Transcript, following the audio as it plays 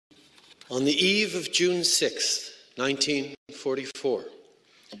On the eve of June 6, 1944,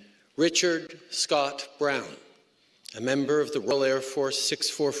 Richard Scott Brown, a member of the Royal Air Force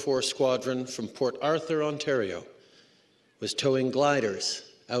 644 Squadron from Port Arthur, Ontario, was towing gliders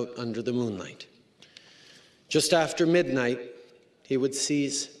out under the moonlight. Just after midnight, he would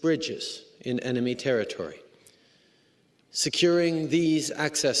seize bridges in enemy territory. Securing these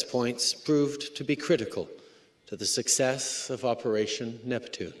access points proved to be critical to the success of Operation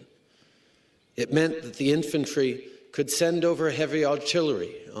Neptune. It meant that the infantry could send over heavy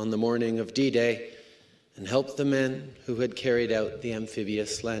artillery on the morning of D-Day and help the men who had carried out the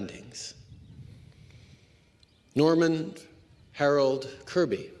amphibious landings. Norman Harold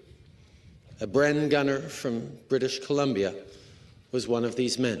Kirby, a Bren gunner from British Columbia, was one of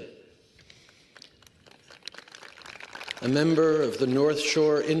these men. A member of the North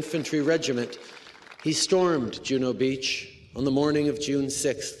Shore Infantry Regiment, he stormed Juno Beach on the morning of June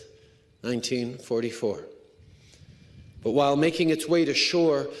 6, 1944. But while making its way to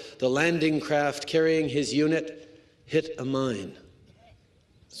shore, the landing craft carrying his unit hit a mine.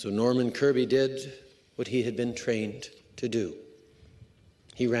 So Norman Kirby did what he had been trained to do.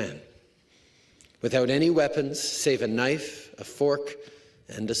 He ran. Without any weapons save a knife, a fork,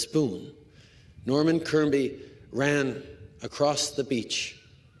 and a spoon, Norman Kirby ran across the beach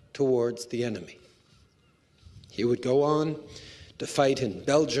towards the enemy. He would go on to fight in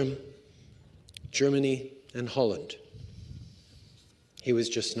Belgium, Germany, and Holland. He was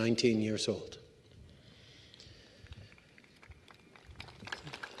just 19 years old.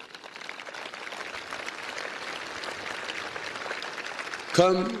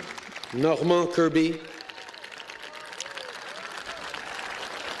 Comme Norman Kirby,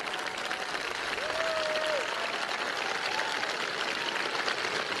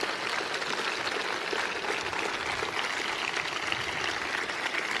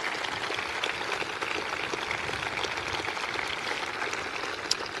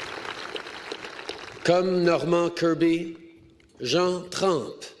 Comme Norman Kirby, Jean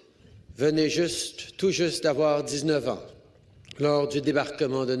Trempe venait tout juste d'avoir 19 ans lors du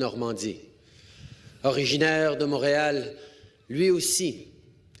débarquement de Normandie. Originaire de Montréal, lui aussi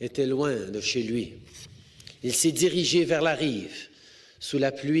était loin de chez lui. Il s'est dirigé vers la rive, sous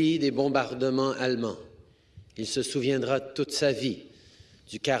la pluie des bombardements allemands. Il se souviendra toute sa vie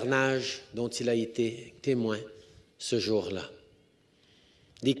du carnage dont il a été témoin ce jour-là.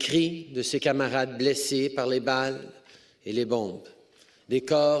 Des cris de ses camarades blessés par les balles et les bombes, des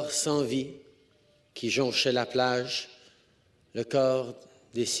corps sans vie qui jonchaient la plage, le corps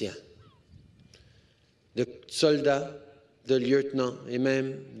des siens, de soldats, de lieutenants et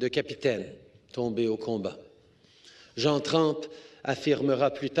même de capitaines tombés au combat. Jean Trempe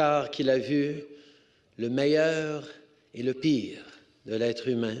affirmera plus tard qu'il a vu le meilleur et le pire de l'être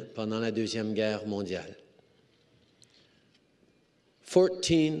humain pendant la Deuxième Guerre mondiale.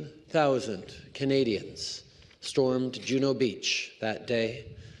 14,000 Canadians stormed Juno Beach that day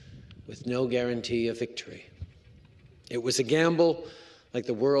with no guarantee of victory. It was a gamble like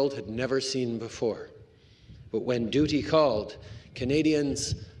the world had never seen before. But when duty called,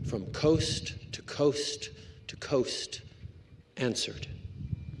 Canadians from coast to coast to coast answered.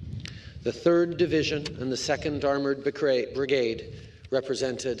 The 3rd Division and the 2nd Armoured Brigade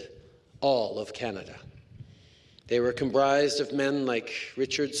represented all of Canada. They were comprised of men like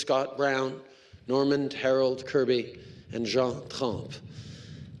Richard Scott Brown, Norman Harold Kirby, and Jean Trempe,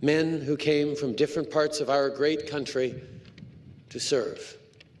 men who came from different parts of our great country to serve.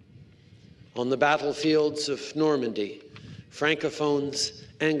 On the battlefields of Normandy, Francophones,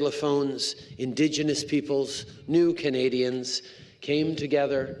 Anglophones, Indigenous peoples, new Canadians came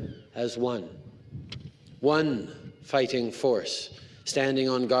together as one fighting force, standing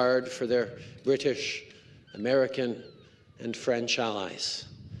on guard for their British, American, and French allies.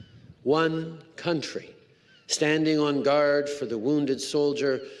 One country, standing on guard for the wounded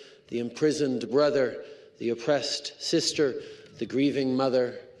soldier, the imprisoned brother, the oppressed sister, the grieving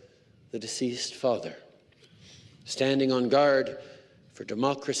mother, the deceased father. Standing on guard for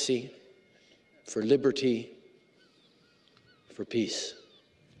democracy, for liberty, for peace.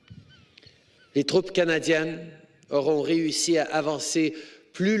 Les troupes canadiennes auront réussi à avancer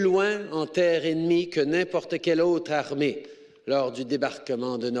plus loin en terre ennemie que n'importe quelle autre armée lors du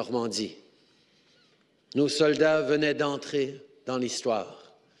débarquement de Normandie. Nos soldats venaient d'entrer dans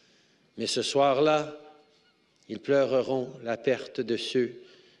l'histoire. Mais ce soir-là, ils pleureront la perte de ceux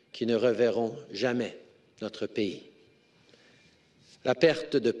qui ne reverront jamais notre pays. La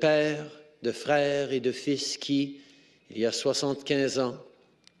perte de pères, de frères et de fils qui, il y a 75 ans,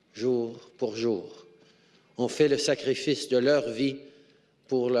 jour pour jour, ont fait le sacrifice de leur vie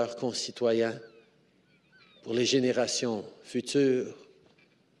pour leurs concitoyens, pour les générations futures,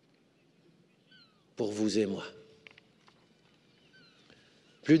 pour vous et moi.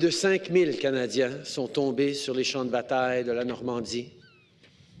 Plus de 5000 Canadiens sont tombés sur les champs de bataille de la Normandie.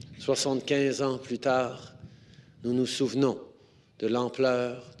 75 ans plus tard, nous nous souvenons de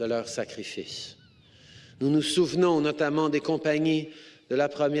l'ampleur de leur sacrifice. Nous nous souvenons notamment des compagnies de la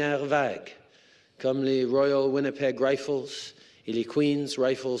première vague, comme les Royal Winnipeg Rifles et les Queen's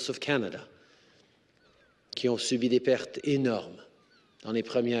Rifles of Canada, qui ont subi des pertes énormes dans les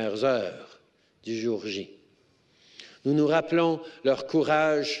premières heures du jour J. Nous nous rappelons leur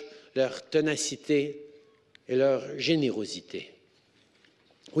courage, leur ténacité et leur générosité.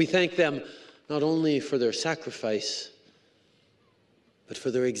 We thank them not only for their sacrifice, but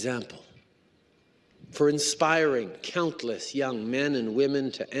for their example, for inspiring countless young men and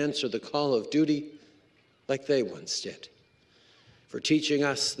women to answer the call of duty like they once did, for teaching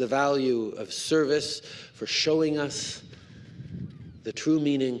us the value of service, for showing us the true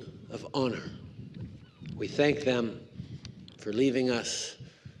meaning of honor. We thank them for leaving us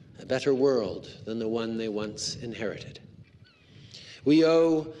a better world than the one they once inherited. We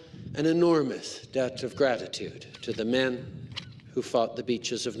owe an enormous debt of gratitude to the men who fought the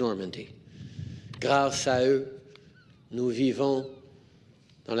beaches of Normandy. Grâce à eux, nous vivons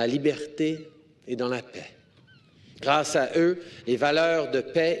dans la liberté et dans la paix. Grâce à eux, les valeurs de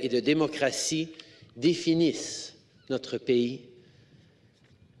paix et de démocratie définissent notre pays,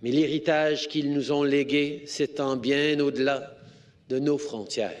 mais l'héritage qu'ils nous ont légué s'étend bien au-delà de nos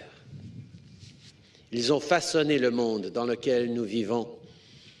frontières. Ils ont façonné le monde dans lequel nous vivons.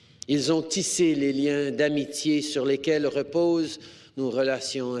 Ils ont tissé les liens d'amitié sur lesquels reposent nos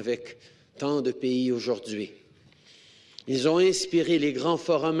relations avec tant de pays aujourd'hui. Ils ont inspiré les grands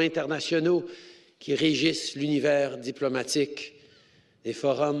forums internationaux qui régissent l'univers diplomatique, des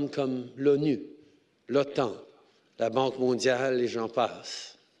forums comme l'ONU, l'OTAN, la Banque mondiale et j'en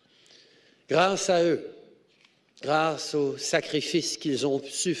passe. Grâce à eux, grâce aux sacrifices qu'ils ont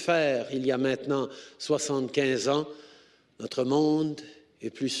su faire il y a maintenant 75 ans, notre monde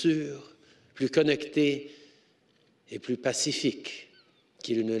est plus sûr, plus connecté et plus pacifique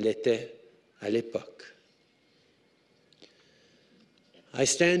qu'il ne l'était à l'époque. I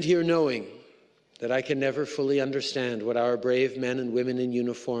stand here knowing that I can never fully understand what our brave men and women in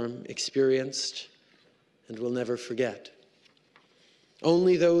uniform experienced and will never forget.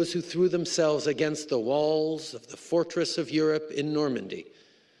 Only those who threw themselves against the walls of the fortress of Europe in Normandy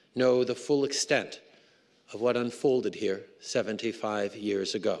know the full extent of what unfolded here 75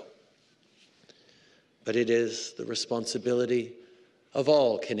 years ago. But it is the responsibility of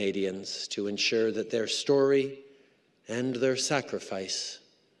all Canadians to ensure that their story and their sacrifice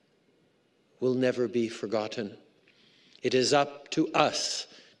will never be forgotten. It is up to us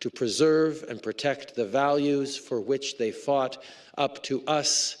to preserve and protect the values for which they fought, up to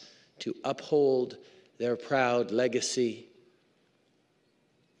us to uphold their proud legacy,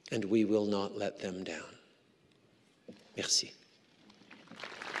 and we will not let them down. Merci.